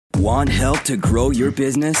Want help to grow your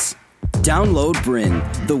business? Download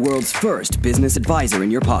BRiN, the world's first business advisor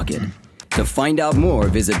in your pocket. To find out more,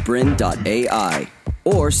 visit BRiN.ai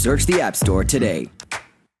or search the App Store today.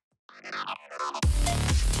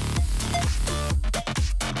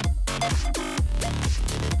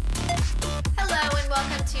 Hello and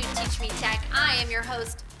welcome to Teach Me Tech. I am your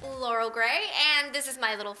host, Laurel Grey, and this is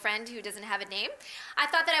my little friend who doesn't have a name. I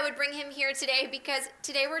thought that I would bring him here today because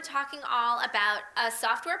today we're talking all about a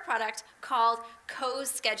software product called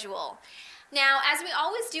CoSchedule. Now, as we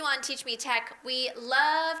always do on Teach Me Tech, we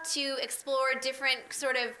love to explore different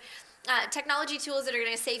sort of technology tools that are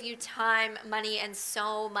going to save you time, money, and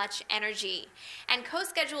so much energy. And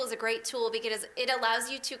CoSchedule is a great tool because it allows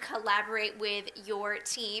you to collaborate with your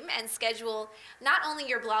team and schedule not only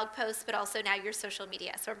your blog posts, but also now your social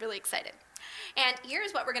media. So I'm really excited. And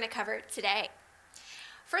here's what we're going to cover today.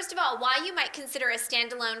 First of all, why you might consider a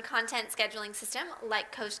standalone content scheduling system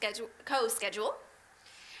like CoSchedule.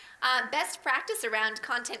 Best practice around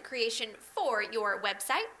content creation for your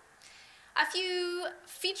website. A few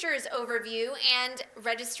features overview and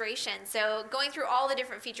registration. So going through all the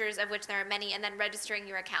different features, of which there are many, and then registering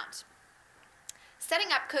your account. Setting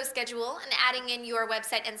up CoSchedule and adding in your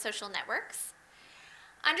website and social networks.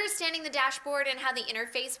 Understanding the dashboard and how the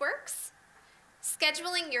interface works.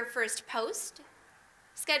 Scheduling your first post.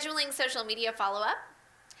 Scheduling social media follow-up.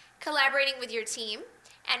 Collaborating with your team.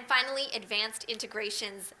 And finally, advanced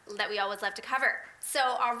integrations that we always love to cover. So,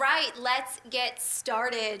 all right, let's get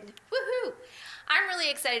started. Woohoo! I'm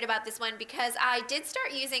really excited about this one because I did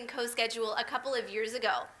start using CoSchedule a couple of years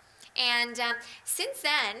ago. And since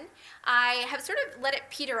then, I have sort of let it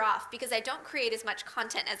peter off because I don't create as much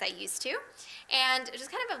content as I used to. And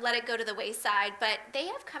just kind of have let it go to the wayside. But they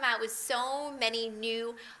have come out with so many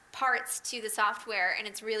new parts to the software, and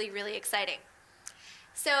it's really, really exciting.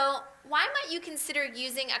 So why might you consider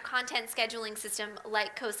using a content scheduling system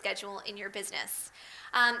like CoSchedule in your business?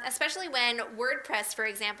 Especially when WordPress, for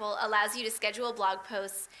example, allows you to schedule blog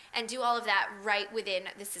posts and do all of that right within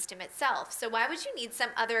the system itself. So why would you need some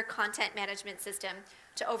other content management system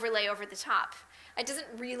to overlay over the top? It doesn't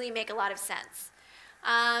really make a lot of sense.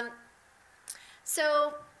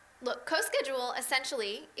 Look, CoSchedule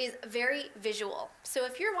essentially is very visual. So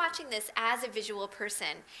if you're watching this as a visual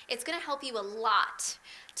person, it's going to help you a lot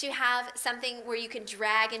to have something where you can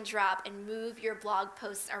drag and drop and move your blog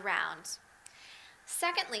posts around.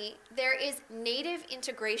 Secondly, there is native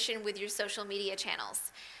integration with your social media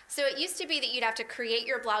channels. So it used to be that you'd have to create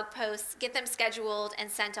your blog posts, get them scheduled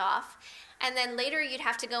and sent off, and then later you'd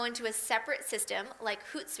have to go into a separate system like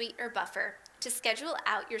Hootsuite or Buffer to schedule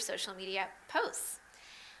out your social media posts.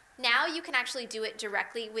 Now you can actually do it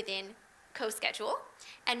directly within CoSchedule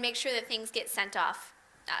and make sure that things get sent off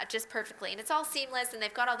just perfectly. And it's all seamless, and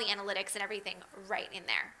they've got all the analytics and everything right in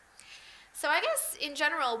there. So I guess in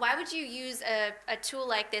general, why would you use a tool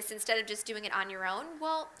like this instead of just doing it on your own?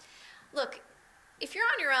 Well, look, if you're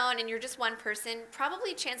on your own and you're just one person,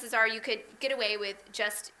 probably chances are you could get away with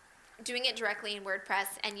just doing it directly in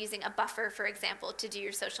WordPress and using a buffer, for example, to do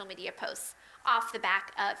your social media posts off the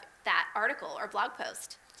back of that article or blog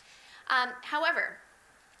post. However,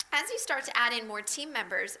 as you start to add in more team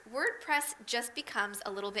members, WordPress just becomes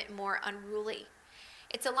a little bit more unruly.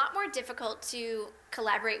 It's a lot more difficult to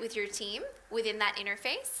collaborate with your team within that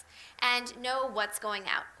interface and know what's going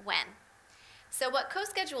out when. So what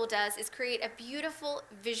CoSchedule does is create a beautiful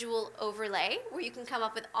visual overlay where you can come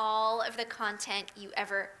up with all of the content you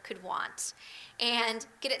ever could want and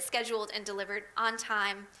get it scheduled and delivered on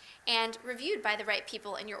time and reviewed by the right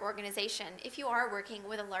people in your organization if you are working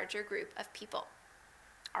with a larger group of people.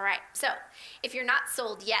 All right, so if you're not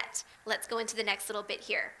sold yet, let's go into the next little bit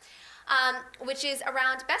here, which is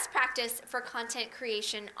around best practice for content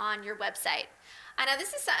creation on your website. Now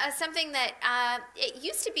this is something that it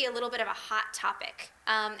used to be a little bit of a hot topic,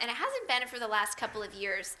 and it hasn't been for the last couple of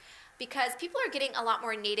years because people are getting a lot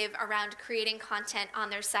more native around creating content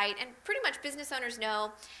on their site, and pretty much business owners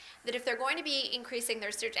know that if they're going to be increasing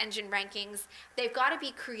their search engine rankings, they've got to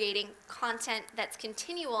be creating content that's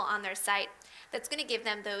continual on their site that's going to give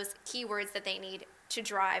them those keywords that they need to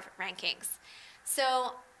drive rankings.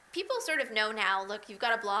 So people sort of know now, look, you've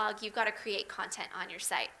got a blog, you've got to create content on your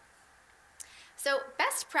site. So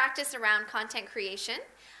best practice around content creation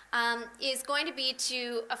is going to be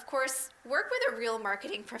to, of course, work with a real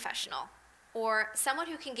marketing professional or someone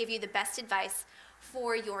who can give you the best advice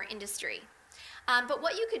for your industry. But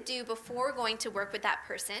what you could do before going to work with that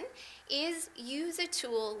person is use a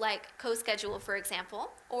tool like CoSchedule, for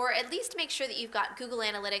example, or at least make sure that you've got Google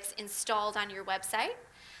Analytics installed on your website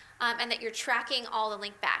and that you're tracking all the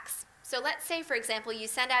link backs. So let's say, for example, you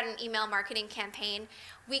send out an email marketing campaign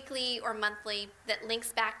weekly or monthly that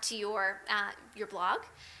links back to your blog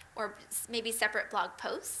or maybe separate blog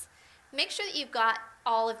posts. Make sure that you've got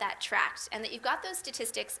all of that tracked and that you've got those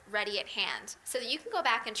statistics ready at hand so that you can go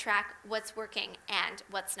back and track what's working and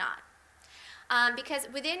what's not. Because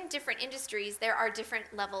within different industries, there are different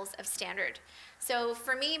levels of standard. So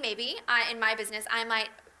for me, maybe, in my business, I might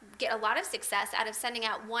get a lot of success out of sending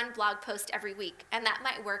out one blog post every week, and that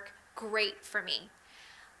might work great for me.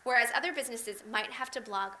 Whereas other businesses might have to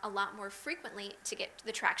blog a lot more frequently to get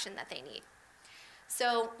the traction that they need.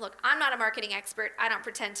 So look, I'm not a marketing expert. I don't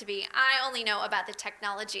pretend to be. I only know about the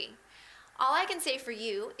technology. All I can say for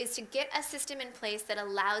you is to get a system in place that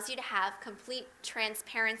allows you to have complete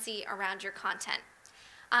transparency around your content.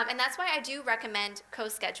 And that's why I do recommend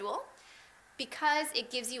CoSchedule, because it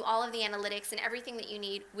gives you all of the analytics and everything that you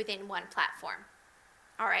need within one platform.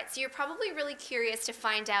 All right, so you're probably really curious to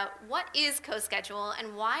find out what is CoSchedule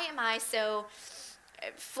and why am I so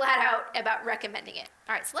flat out about recommending it.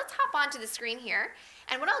 All right, so let's hop onto the screen here,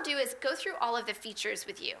 and what I'll do is go through all of the features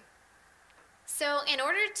with you. So in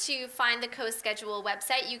order to find the CoSchedule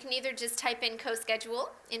website, you can either just type in CoSchedule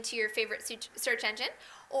into your favorite search engine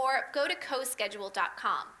or go to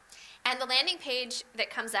coschedule.com. And the landing page that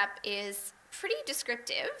comes up is pretty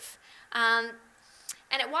descriptive,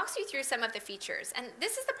 and it walks you through some of the features. And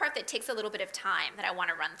this is the part that takes a little bit of time that I want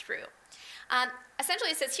to run through.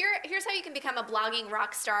 Essentially, it says, here's how you can become a blogging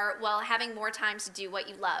rock star while having more time to do what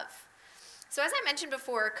you love. So as I mentioned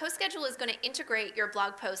before, CoSchedule is going to integrate your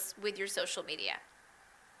blog posts with your social media.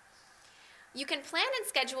 You can plan and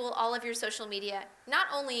schedule all of your social media, not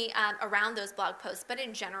only around those blog posts, but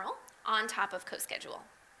in general, on top of CoSchedule.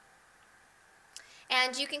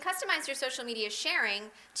 And you can customize your social media sharing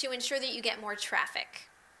to ensure that you get more traffic.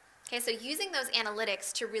 Okay, so using those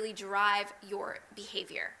analytics to really drive your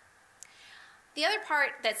behavior. The other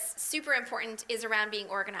part that's super important is around being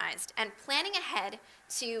organized and planning ahead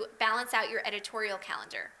to balance out your editorial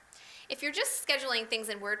calendar. If you're just scheduling things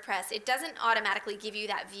in WordPress, it doesn't automatically give you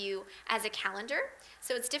that view as a calendar,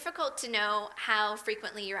 so it's difficult to know how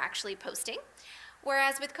frequently you're actually posting.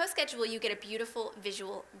 Whereas with CoSchedule, you get a beautiful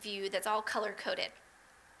visual view that's all color-coded.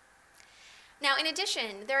 Now, in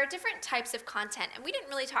addition, there are different types of content, and we didn't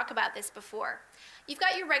really talk about this before. You've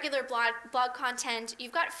got your regular blog content,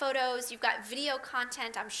 you've got photos, you've got video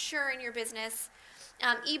content, I'm sure, in your business,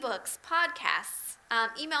 ebooks, podcasts,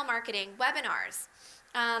 email marketing, webinars,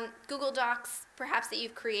 Google Docs, perhaps that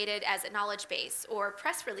you've created as a knowledge base, or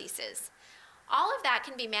press releases. All of that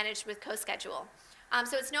can be managed with CoSchedule.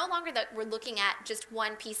 So it's no longer that we're looking at just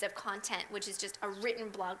one piece of content, which is just a written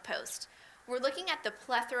blog post. We're looking at the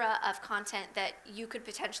plethora of content that you could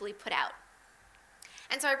potentially put out.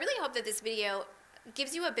 And so I really hope that this video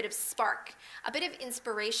gives you a bit of spark, a bit of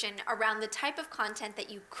inspiration around the type of content that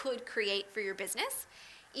you could create for your business,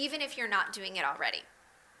 even if you're not doing it already.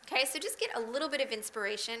 Okay, so just get a little bit of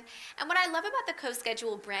inspiration. And what I love about the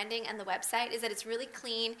CoSchedule branding and the website is that it's really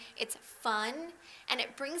clean, it's fun, and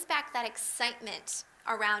it brings back that excitement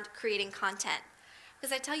around creating content.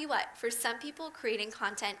 Because I tell you what, for some people, creating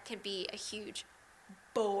content can be a huge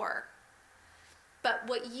bore. But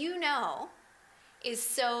what you know is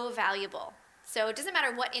so valuable. So it doesn't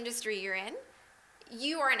matter what industry you're in,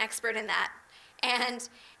 you are an expert in that. And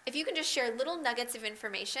if you can just share little nuggets of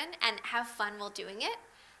information and have fun while doing it,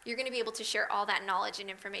 you're going to be able to share all that knowledge and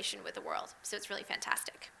information with the world. So it's really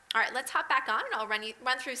fantastic. All right, let's hop back on and I'll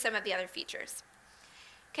run through some of the other features.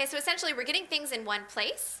 Okay, so essentially we're getting things in one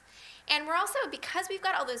place. And we're also, because we've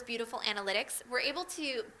got all those beautiful analytics, we're able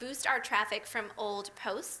to boost our traffic from old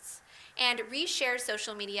posts and reshare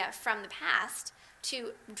social media from the past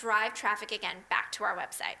to drive traffic again back to our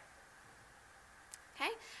website. Okay,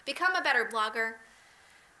 become a better blogger.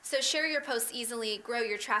 So share your posts easily, grow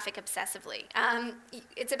your traffic obsessively.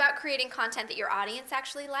 It's about creating content that your audience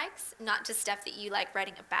actually likes, not just stuff that you like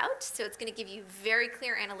writing about. So it's going to give you very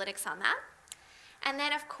clear analytics on that. And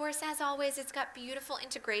then, of course, as always, it's got beautiful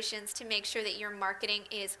integrations to make sure that your marketing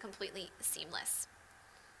is completely seamless.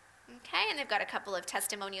 Okay, and they've got a couple of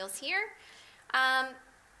testimonials here.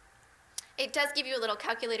 It does give you a little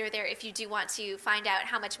calculator there if you do want to find out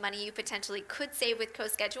how much money you potentially could save with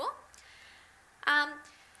CoSchedule.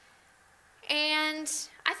 And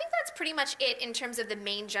I think that's pretty much it in terms of the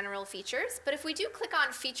main general features. But if we do click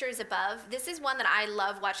on features above, this is one that I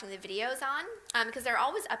love watching the videos on because they're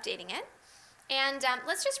always updating it. And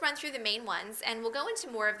let's just run through the main ones, and we'll go into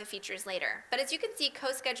more of the features later. But as you can see,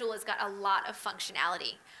 CoSchedule has got a lot of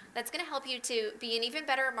functionality that's going to help you to be an even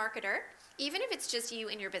better marketer, even if it's just you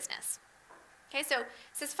in your business. Okay, so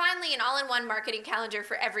this is finally an all-in-one marketing calendar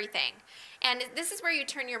for everything. And this is where you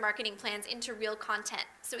turn your marketing plans into real content.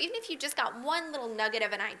 So even if you just got one little nugget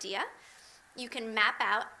of an idea, you can map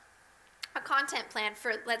out a content plan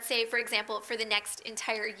for, let's say, for example, for the next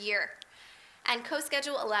entire year. And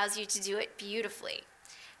CoSchedule allows you to do it beautifully.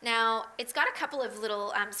 Now, it's got a couple of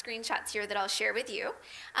little screenshots here that I'll share with you,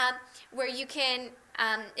 where you can,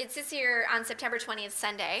 it says here on September 20th,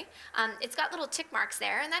 Sunday, it's got little tick marks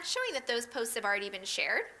there, and that's showing that those posts have already been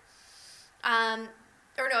shared. That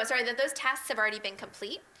those tasks have already been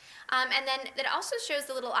complete. And then it also shows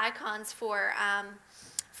the little icons for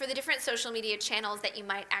the different social media channels that you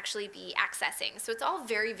might actually be accessing. So it's all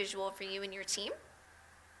very visual for you and your team.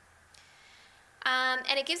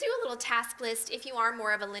 And it gives you a little task list if you are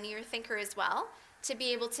more of a linear thinker as well, to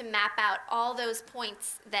be able to map out all those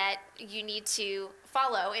points that you need to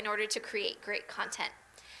follow in order to create great content.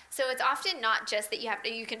 So it's often not just that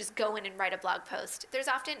you can just go in and write a blog post. There's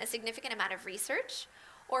often a significant amount of research.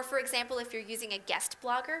 Or for example, if you're using a guest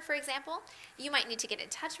blogger, for example, you might need to get in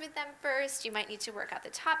touch with them first. You might need to work out the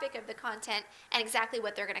topic of the content and exactly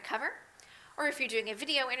what they're going to cover. Or if you're doing a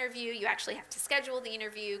video interview, you actually have to schedule the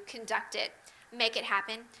interview, conduct it, make it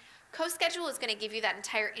happen. CoSchedule is going to give you that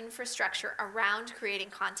entire infrastructure around creating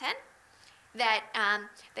content that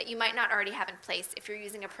you might not already have in place if you're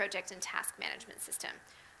using a project and task management system.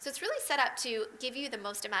 So it's really set up to give you the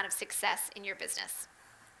most amount of success in your business.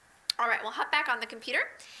 All right, we'll hop back on the computer.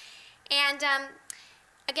 And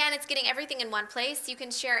again, it's getting everything in one place. You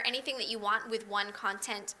can share anything that you want with one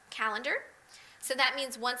content calendar. So that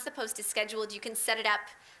means once the post is scheduled, you can set it up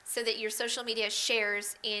so that your social media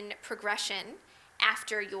shares in progression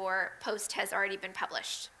after your post has already been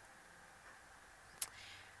published.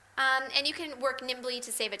 And you can work nimbly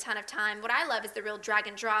to save a ton of time. What I love is the real drag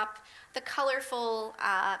and drop, the colorful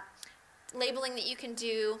labeling that you can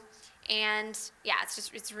do, and yeah,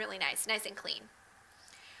 it's really nice and clean.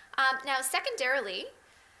 Now, secondarily,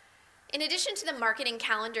 in addition to the marketing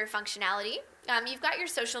calendar functionality, you've got your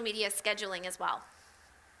social media scheduling as well.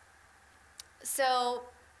 So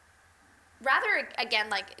rather, again,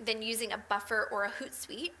 than using a buffer or a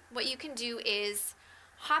Hootsuite, what you can do is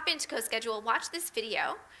hop into CoSchedule, watch this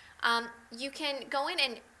video. You can go in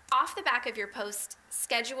and off the back of your post,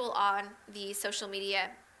 schedule on the social media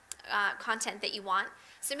content that you want.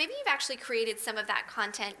 So maybe you've actually created some of that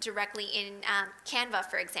content directly in Canva,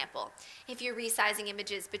 for example, if you're resizing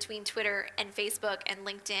images between Twitter and Facebook and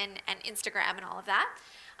LinkedIn and Instagram and all of that.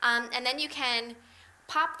 And then you can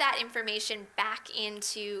pop that information back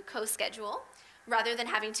into CoSchedule rather than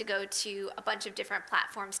having to go to a bunch of different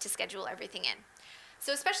platforms to schedule everything in.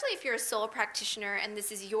 So especially if you're a sole practitioner and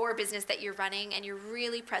this is your business that you're running and you're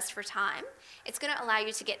really pressed for time, it's going to allow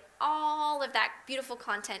you to get all of that beautiful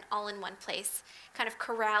content all in one place, kind of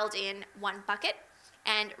corralled in one bucket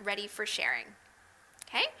and ready for sharing.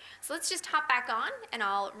 Okay, so let's just hop back on and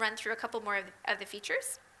I'll run through a couple more of the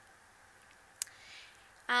features.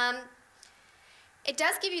 It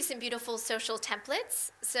does give you some beautiful social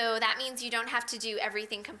templates, so that means you don't have to do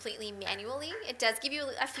everything completely manually. It does give you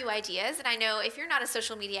a few ideas, and I know if you're not a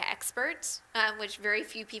social media expert, which very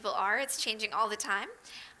few people are, it's changing all the time,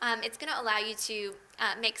 it's going to allow you to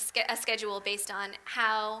make a schedule based on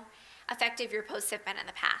how effective your posts have been in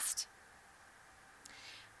the past.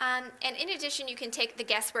 And in addition, you can take the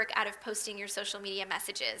guesswork out of posting your social media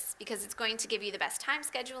messages because it's going to give you the best time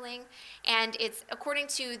scheduling, and it's according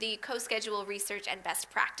to the CoSchedule research and best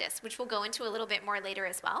practice, which we'll go into a little bit more later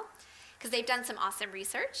as well because they've done some awesome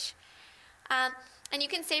research. And you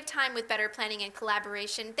can save time with better planning and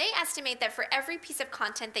collaboration. They estimate that for every piece of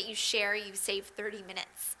content that you share, you save 30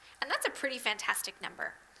 minutes, and that's a pretty fantastic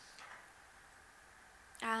number.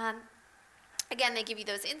 Again, they give you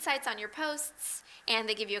those insights on your posts, and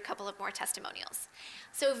they give you a couple of more testimonials.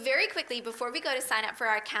 So very quickly, before we go to sign up for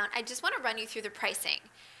our account, I just want to run you through the pricing.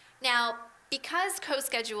 Now, because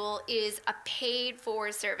CoSchedule is a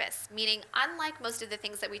paid-for service, meaning unlike most of the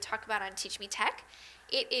things that we talk about on Teach Me Tech,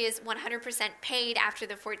 it is 100% paid after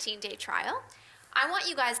the 14-day trial. I want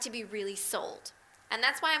you guys to be really sold, and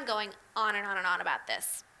that's why I'm going on and on and on about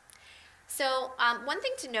this. So one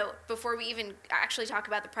thing to note before we even actually talk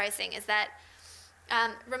about the pricing is that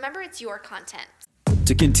remember, it's your content.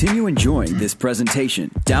 To continue enjoying this presentation,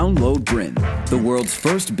 download BRiN, the world's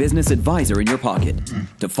first business advisor in your pocket.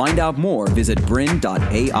 To find out more, visit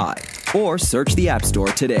BRiN.ai or search the App Store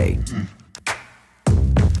today.